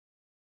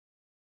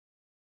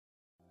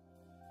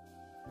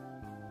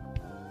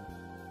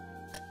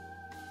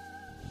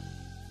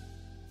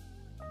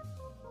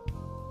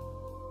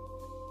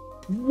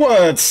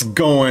What's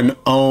going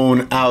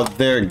on out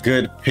there,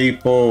 good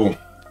people?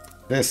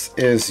 This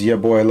is your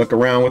boy Look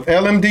Around with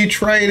LMD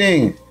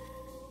Trading.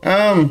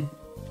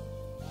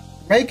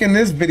 Making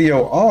this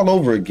video all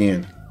over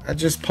again. I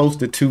just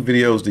posted 2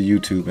 videos to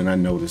YouTube and I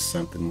noticed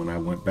something when I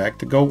went back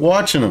to go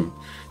watching them.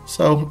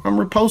 So I'm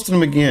reposting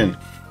them again.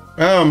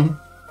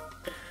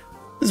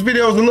 This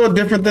video is a little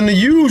different than the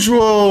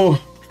usual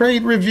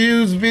trade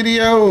reviews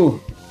video.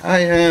 I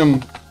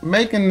am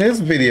making this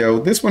video.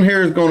 This one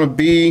here is going to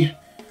be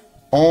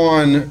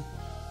on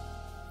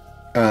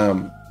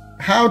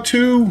how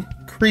to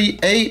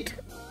create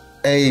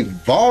a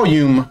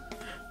volume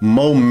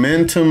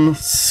momentum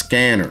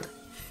scanner.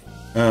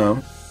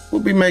 We'll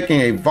be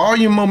making a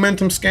volume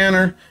momentum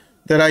scanner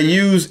that I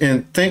use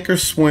in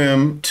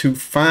THINKORSWIM to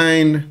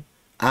find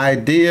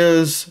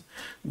ideas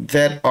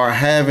that are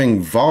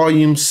having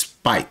volume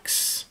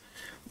spikes.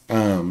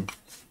 I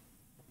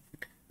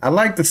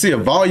like to see a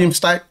volume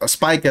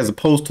spike as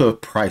opposed to a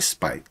price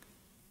spike.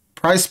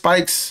 Price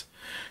spikes,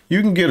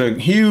 you can get a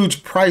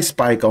huge price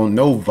spike on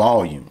no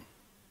volume,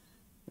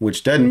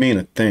 which doesn't mean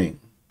a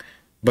thing.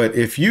 But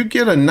if you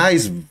get a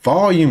nice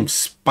volume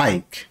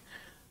spike,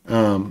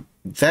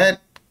 that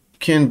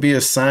can be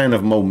a sign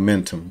of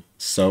momentum.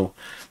 So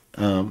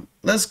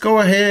let's go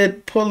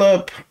ahead, pull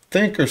up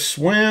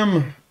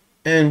THINKORSWIM,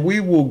 and we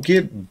will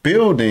get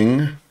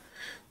building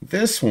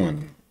this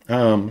one.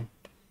 The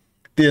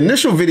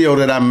initial video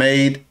that I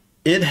made,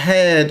 it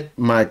had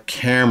my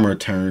camera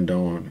turned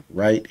on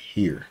right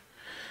here.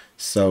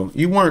 So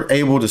you weren't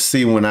able to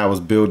see when I was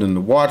building the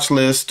watch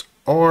list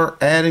or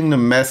adding the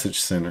message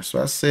center.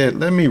 So I said,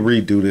 let me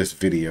redo this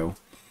video.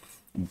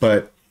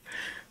 But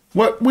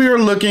what we are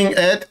looking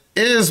at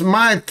is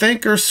my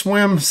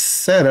THINKORSWIM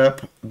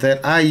setup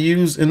that I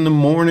use in the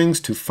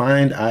mornings to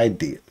find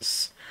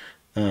ideas.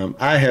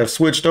 I have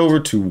switched over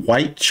to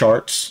white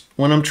charts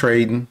when I'm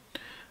trading,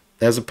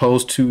 as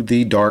opposed to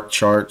the dark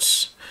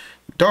charts.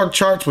 Dark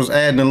charts was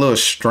adding a little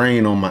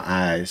strain on my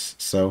eyes.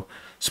 So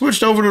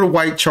switched over to the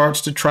white charts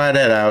to try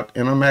that out,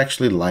 and I'm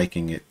actually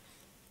liking it.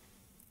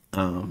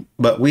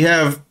 But we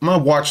have my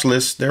watch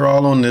list. They're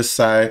all on this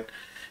side.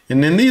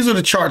 And then these are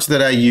the charts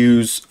that I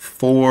use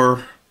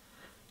for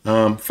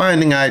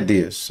finding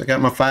ideas. I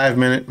got my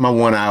 5-minute, my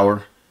 1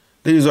 hour.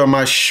 These are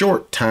my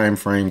short time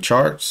frame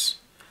charts.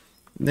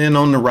 Then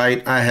on the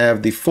right, I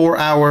have the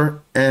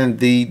 4-hour and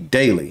the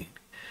daily.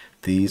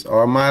 These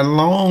are my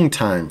long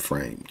time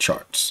frame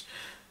charts.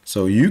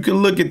 So you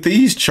can look at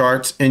these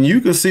charts and you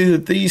can see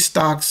that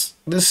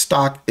this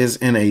stock is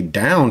in a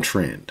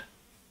downtrend.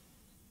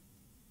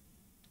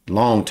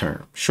 Long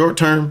term. Short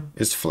term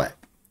is flat.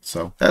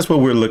 So that's what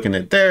we're looking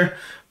at there.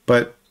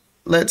 But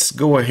let's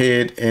go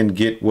ahead and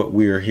get what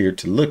we are here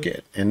to look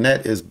at. And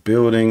that is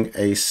building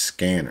a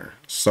scanner.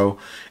 So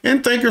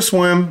in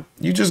THINKORSWIM,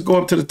 you just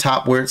go up to the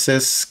top where it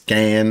says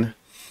scan.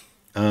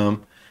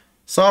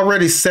 It's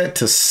already set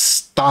to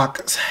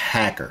stock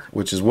hacker,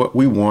 which is what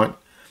we want.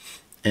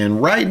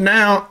 And right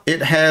now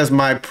it has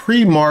my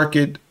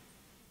pre-market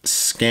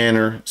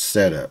scanner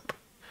set up.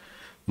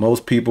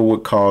 Most people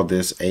would call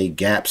this a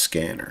gap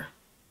scanner.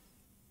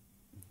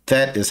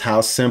 That is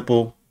how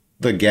simple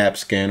the gap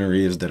scanner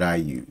is that I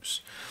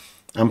use.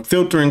 I'm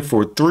filtering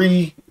for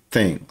 3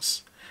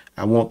 things.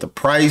 I want the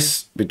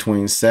price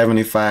between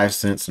 75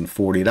 cents and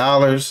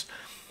 $40.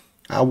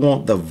 I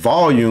want the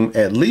volume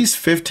at least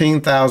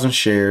 15,000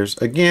 shares.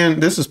 Again,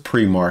 this is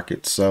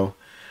pre-market, so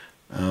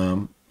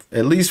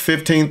at least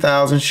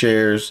 15,000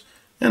 shares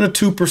and a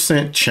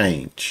 2%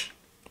 change.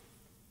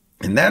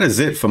 And that is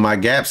it for my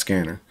gap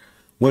scanner.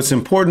 What's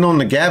important on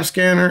the gap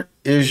scanner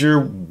is your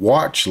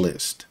watch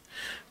list,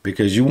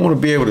 because you want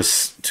to be able to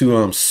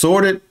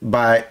sort it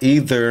by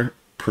either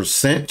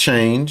percent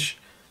change,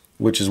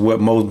 which is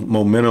what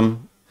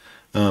momentum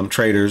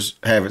traders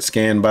have it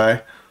scanned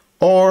by,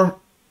 or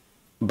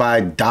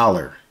by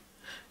dollar.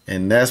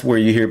 And that's where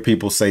you hear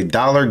people say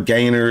dollar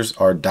gainers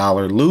or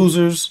dollar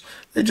losers.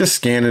 They're just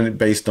scanning it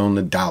based on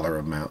the dollar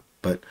amount.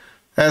 But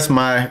that's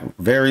my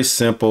very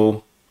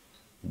simple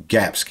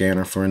gap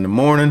scanner for in the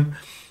morning.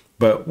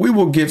 But we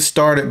will get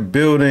started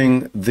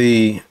building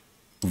the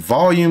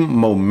volume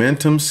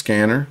momentum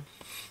scanner.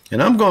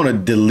 And I'm going to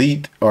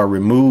delete or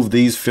remove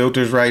these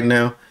filters right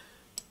now.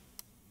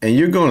 And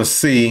you're going to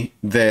see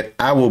that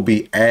I will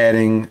be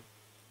adding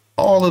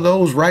all of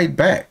those right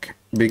back,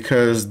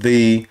 because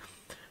the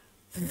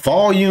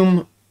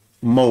volume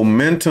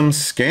momentum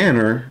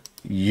scanner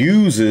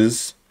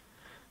uses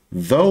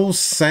those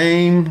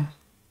same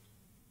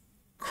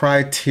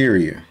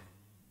criteria.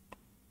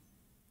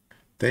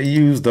 They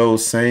use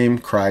those same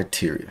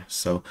criteria.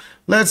 So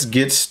let's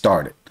get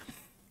started.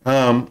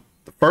 The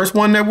first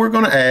one that we're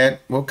going to add,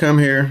 we'll come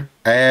here,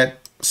 add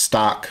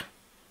stock.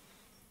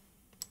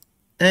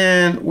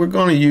 And we're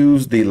going to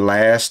use the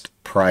last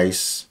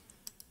price.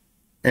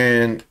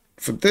 And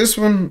for this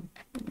one,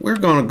 we're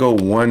going to go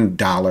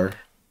 $1.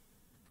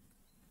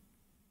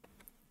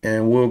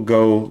 And we'll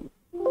go,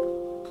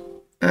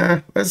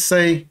 let's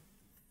say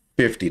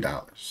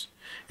 $50.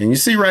 And you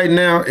see right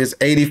now it's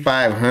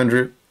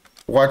 8,500.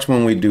 Watch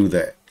when we do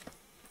that.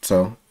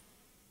 So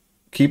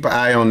keep an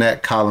eye on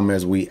that column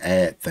as we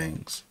add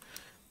things.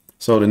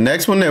 So the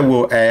next one that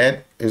we'll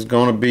add is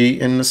going to be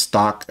in the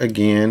stock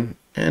again,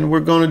 and we're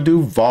going to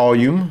do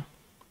volume.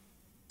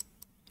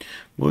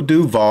 We'll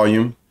do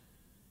volume,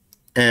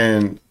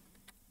 and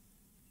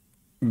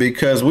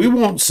because we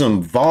want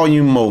some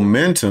volume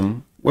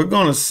momentum, we're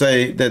going to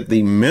say that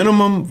the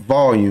minimum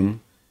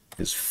volume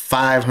is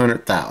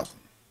 500,000.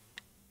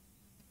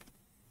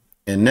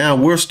 And now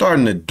we're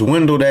starting to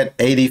dwindle that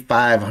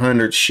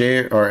 8,500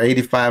 share or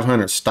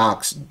 8,500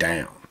 stocks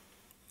down.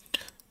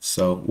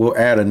 So we'll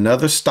add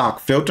another stock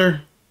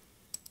filter.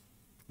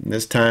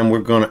 This time we're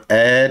going to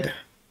add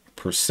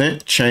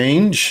percent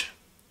change.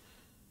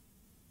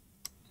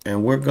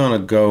 And we're going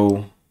to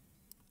go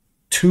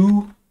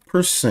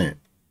 2%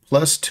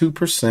 plus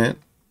 2%.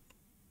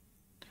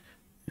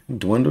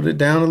 Dwindled it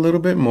down a little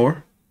bit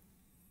more.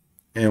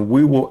 And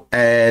we will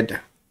add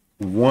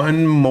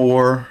one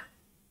more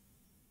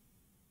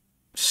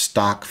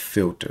stock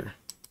filter.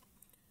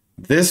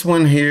 This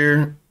one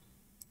here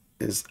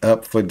is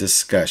up for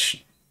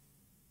discussion.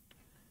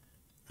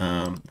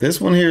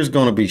 This one here is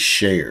going to be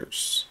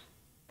shares.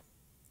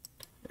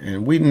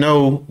 And we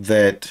know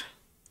that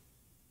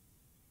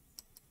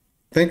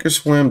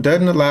THINKORSWIM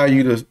doesn't allow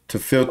you to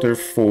filter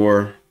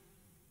for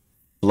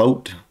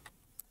float.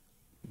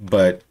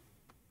 But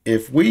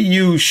if we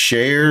use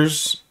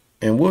shares,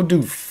 and we'll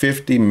do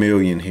 50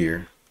 million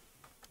here.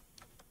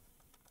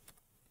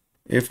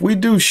 If we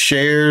do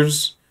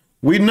shares,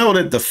 we know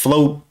that the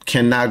float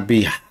cannot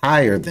be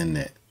higher than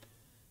that.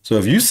 So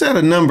if you set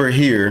a number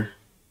here,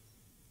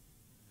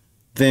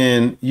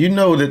 then you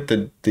know that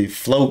the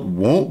float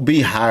won't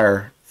be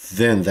higher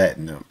than that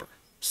number.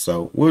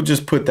 So we'll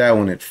just put that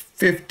one at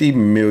 50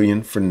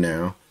 million for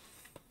now.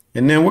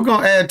 And then we're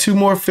going to add two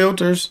more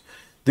filters.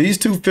 These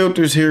two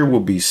filters here will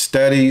be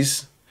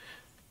studies.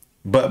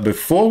 But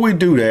before we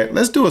do that,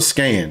 let's do a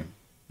scan.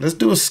 Let's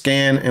do a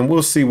scan and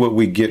we'll see what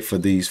we get for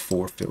these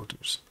four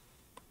filters.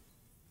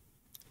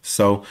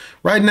 So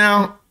right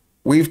now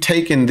we've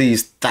taken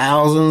these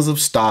thousands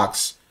of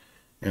stocks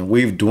and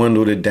we've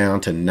dwindled it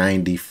down to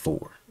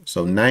 94.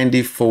 So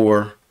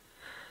 94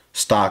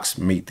 stocks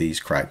meet these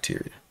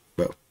criteria.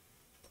 But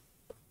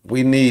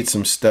we need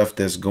some stuff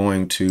that's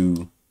going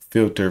to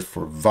filter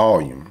for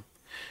volume.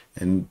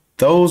 And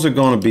those are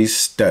going to be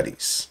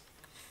studies.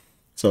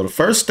 So the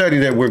first study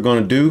that we're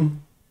going to do,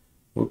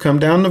 we'll come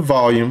down to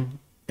volume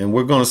and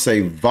we're going to say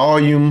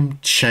volume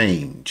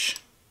change.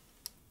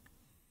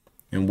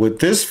 And what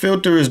this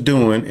filter is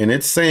doing, and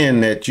it's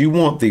saying that you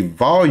want the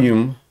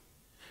volume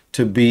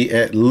to be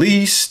at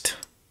least,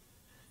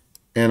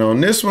 and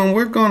on this one,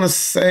 we're going to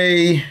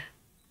say,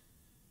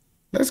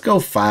 let's go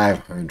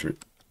 500.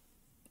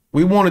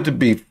 We want it to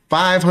be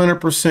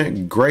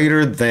 500%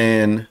 greater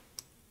than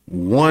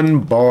 1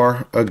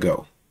 bar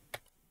ago.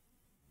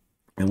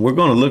 And we're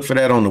going to look for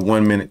that on the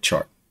 1 minute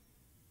chart.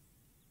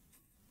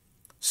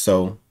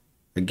 So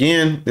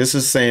again, this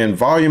is saying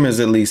volume is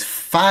at least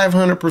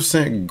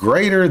 500%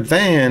 greater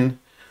than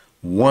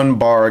 1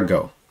 bar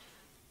ago.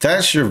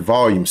 That's your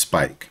volume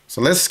spike.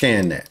 So let's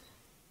scan that.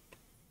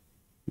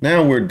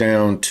 Now we're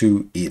down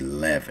to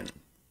 11.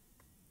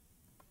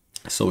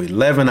 So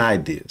 11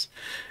 ideas.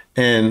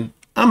 And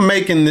I'm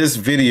making this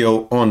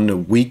video on the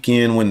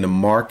weekend when the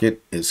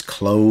market is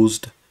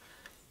closed.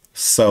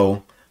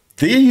 So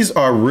these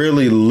are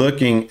really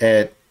looking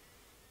at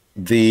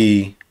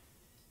the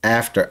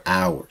after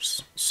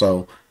hours.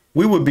 So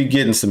we would be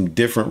getting some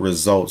different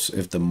results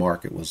if the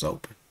market was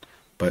open.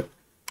 But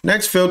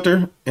next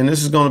filter, and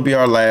this is going to be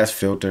our last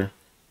filter,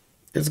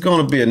 it's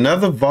going to be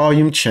another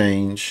volume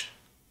change.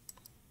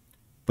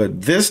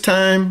 But this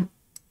time,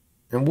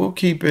 and we'll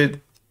keep it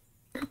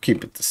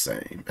the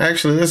same.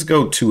 Actually, let's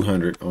go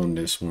 200 on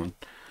this one.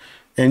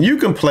 And you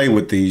can play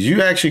with these.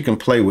 You actually can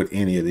play with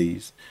any of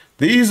these.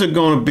 These are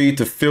going to be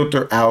to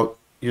filter out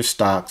your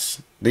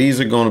stocks.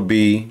 These are going to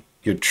be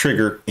your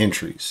trigger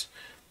entries.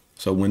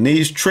 So when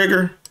these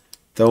trigger,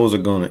 those are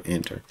going to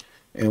enter.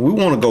 And we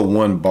want to go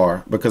 1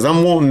 bar because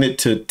I'm wanting it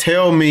to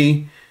tell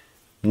me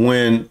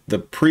when the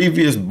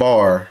previous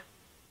bar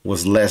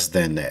was less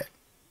than that.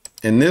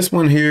 And this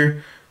one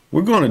here,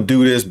 we're going to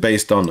do this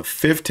based on the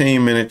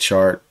 15-minute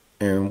chart.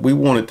 And we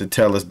want it to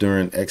tell us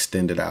during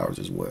extended hours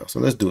as well. So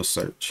let's do a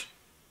search.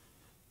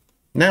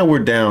 Now we're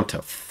down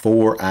to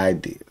 4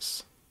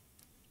 ideas.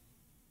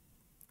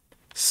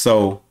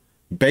 So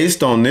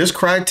based on this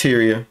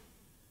criteria,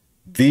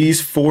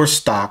 these 4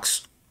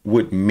 stocks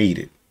would meet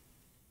it.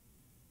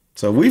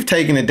 So we've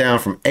taken it down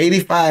from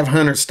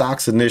 8,500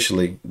 stocks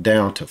initially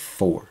down to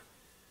 4.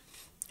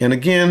 And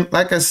again,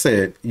 like I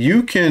said,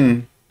 you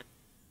can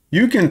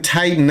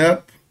tighten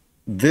up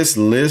this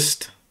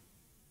list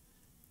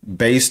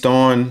based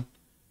on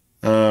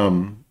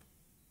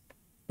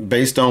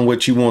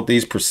what you want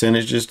these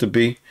percentages to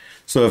be.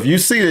 So if you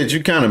see that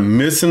you're kind of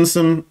missing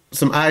some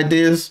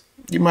ideas,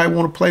 you might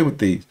want to play with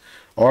these.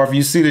 Or if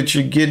you see that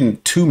you're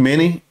getting too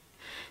many,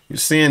 you're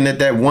seeing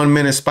that 1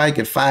 minute spike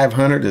at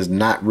 500 is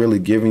not really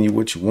giving you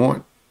what you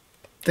want,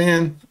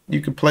 then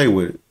you can play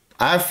with it.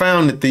 I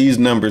found that these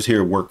numbers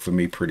here work for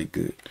me pretty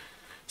good.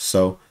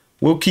 So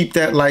we'll keep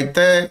that like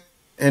that.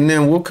 And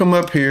then we'll come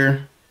up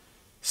here,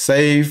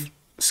 save,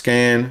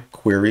 scan,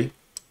 query.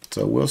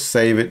 So we'll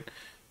save it.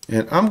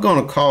 And I'm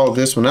going to call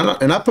this one,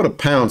 and I put a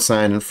pound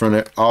sign in front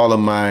of all of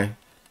my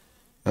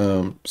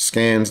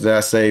scans that I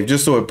saved,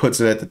 just so it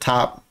puts it at the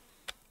top.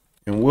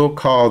 And we'll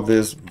call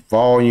this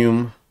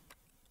volume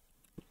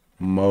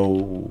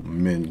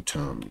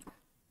momentum.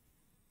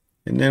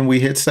 And then we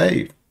hit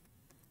save.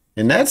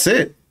 And that's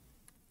it.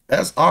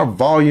 That's our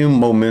volume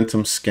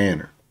momentum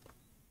scanner.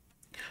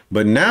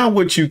 But now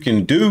what you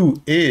can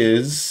do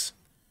is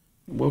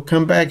we'll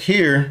come back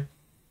here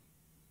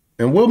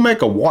and we'll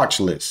make a watch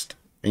list.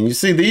 And you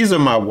see, these are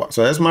my,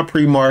 so that's my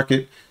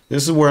pre-market.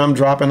 This is where I'm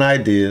dropping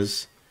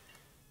ideas.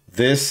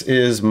 This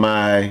is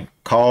my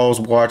calls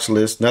watch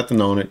list,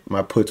 nothing on it,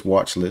 my puts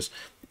watch list.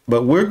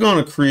 But we're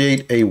going to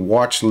create a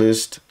watch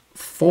list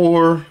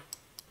for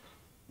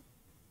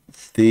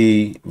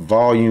the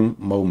volume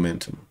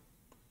momentum.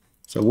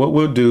 So what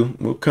we'll do,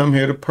 we'll come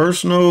here to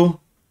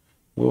personal,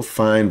 we'll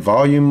find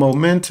volume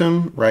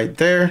momentum right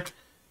there.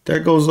 There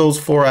goes those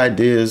 4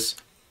 ideas.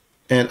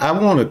 And I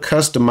want to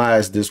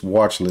customize this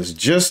watch list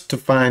just to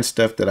find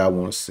stuff that I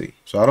want to see.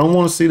 So I don't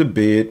want to see the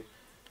bid.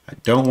 I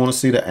don't want to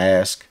see the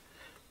ask.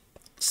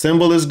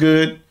 Symbol is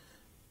good.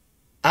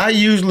 I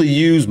usually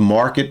use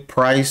market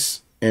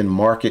price and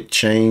market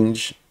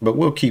change, but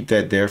we'll keep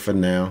that there for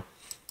now.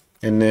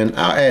 And then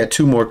I'll add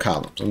 2 more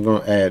columns. I'm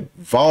going to add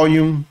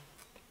volume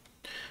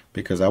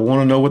because I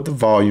want to know what the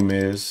volume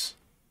is.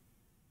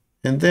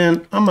 And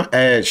then I'm going to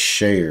add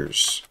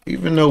shares,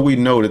 even though we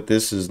know that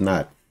this is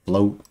not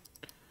float.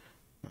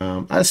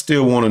 I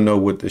still want to know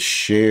what the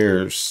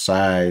share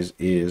size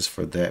is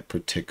for that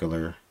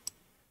particular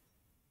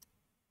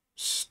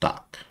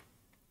stock.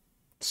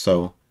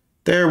 So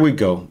there we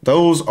go.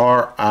 Those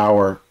are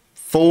our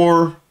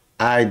 4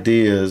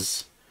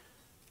 ideas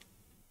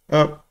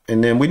up.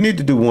 And then we need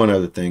to do one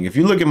other thing. If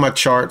you look at my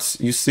charts,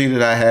 you see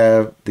that I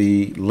have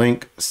the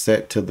link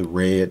set to the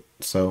red.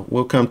 So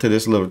we'll come to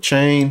this little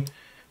chain.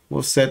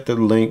 We'll set the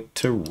link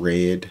to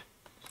red.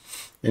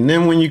 And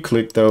then when you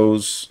click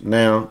those,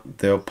 now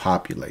they'll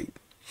populate.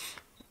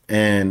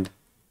 And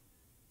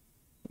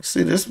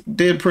see, this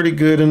did pretty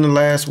good in the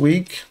last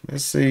week.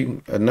 Let's see,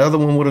 another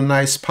one with a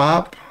nice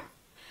pop.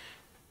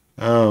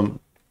 That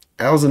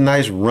was a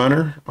nice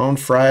runner on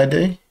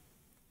Friday.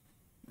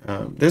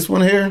 This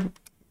one here,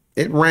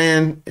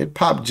 it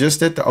popped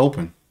just at the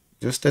open,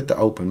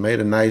 made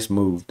a nice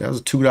move. That was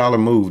a $2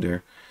 move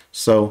there.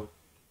 So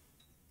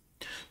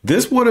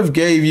this would have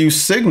gave you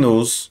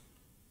signals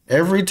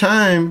every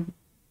time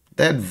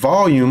that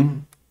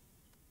volume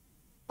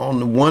on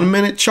the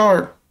 1-minute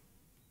chart,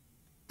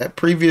 that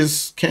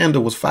previous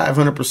candle was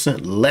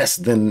 500% less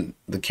than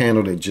the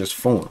candle that just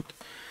formed.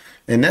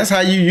 And that's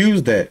how you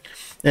use that.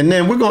 And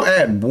then we're going to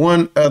add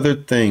one other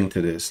thing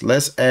to this.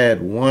 Let's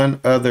add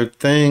one other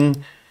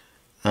thing.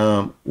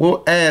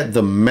 We'll add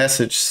the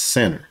message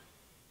center.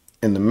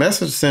 And the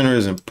message center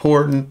is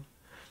important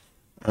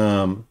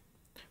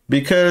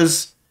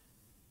because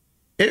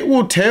it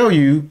will tell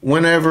you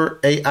whenever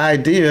an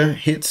idea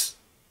hits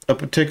a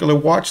particular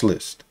watch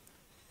list,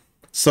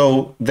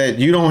 so that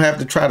you don't have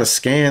to try to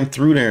scan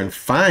through there and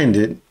find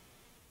it.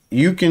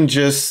 You can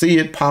just see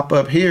it pop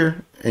up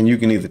here, and you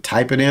can either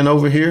type it in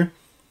over here,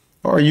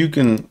 or you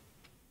can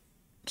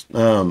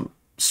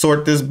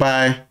sort this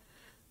by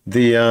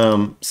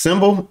the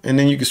symbol, and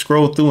then you can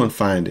scroll through and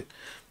find it.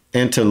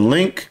 And to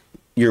link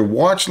your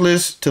watch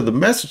list to the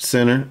message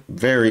center,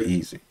 very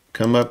easy.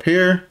 Come up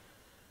here,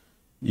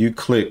 you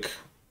click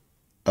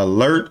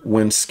alert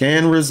when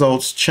scan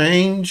results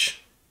change.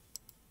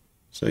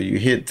 So you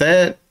hit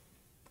that,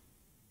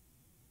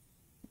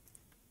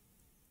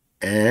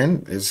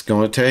 and it's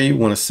going to tell you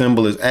when a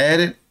symbol is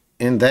added.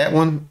 In that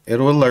one,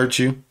 it'll alert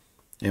you,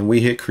 and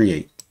we hit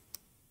create.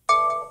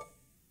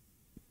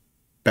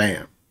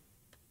 Bam.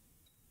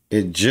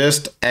 It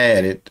just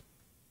added,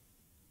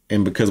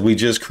 and because we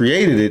just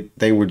created it,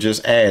 they were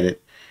just added,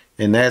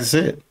 and that's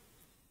it.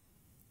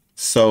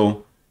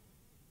 So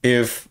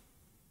if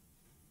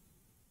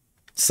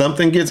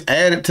something gets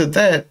added to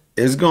that,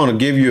 it's going to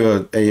give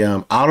you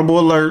a audible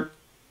alert,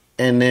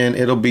 and then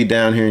it'll be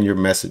down here in your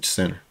message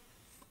center.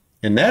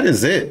 And that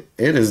is it.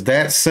 It is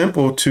that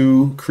simple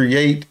to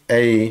create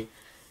a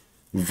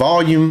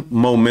volume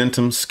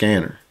momentum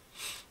scanner.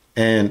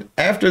 And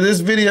after this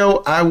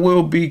video, I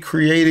will be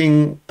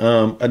creating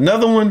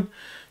another one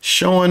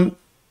showing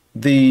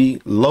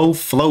the low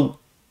float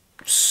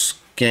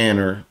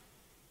scanner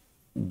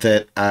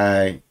that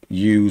I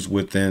use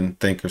within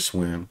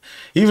THINKORSWIM.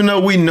 Even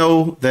though we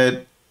know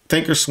that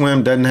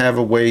THINKORSWIM doesn't have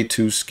a way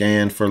to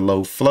scan for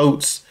low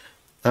floats,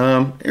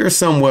 there's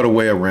somewhat a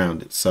way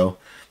around it. So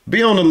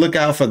be on the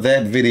lookout for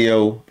that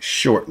video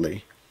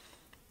shortly.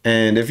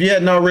 And if you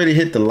hadn't already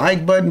hit the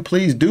like button,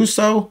 please do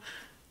so.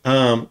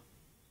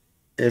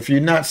 If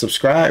you're not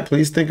subscribed,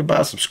 please think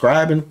about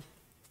subscribing.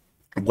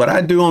 What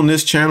I do on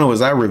this channel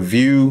is I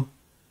review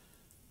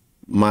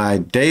my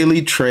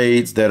daily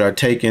trades that are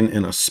taken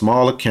in a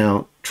small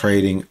account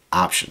trading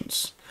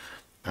options.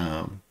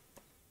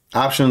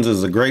 Options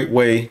is a great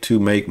way to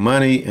make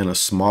money in a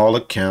small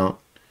account.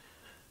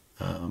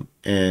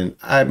 And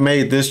I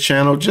made this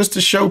channel just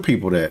to show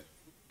people that,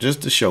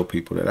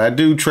 I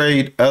do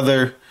trade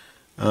other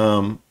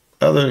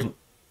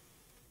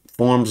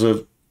forms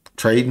of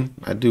trading.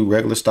 I do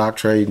regular stock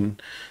trading,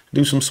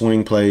 do some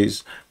swing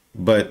plays,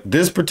 but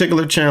this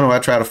particular channel I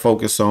try to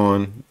focus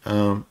on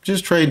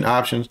just trading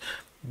options.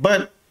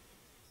 But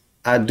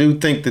I do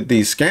think that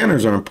these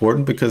scanners are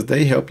important because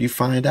they help you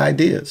find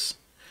ideas.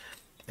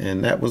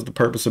 And that was the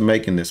purpose of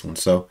making this one.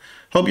 So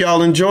hope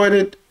y'all enjoyed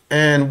it,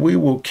 and we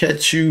will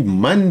catch you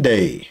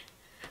Monday.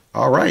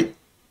 All right.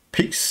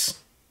 Peace.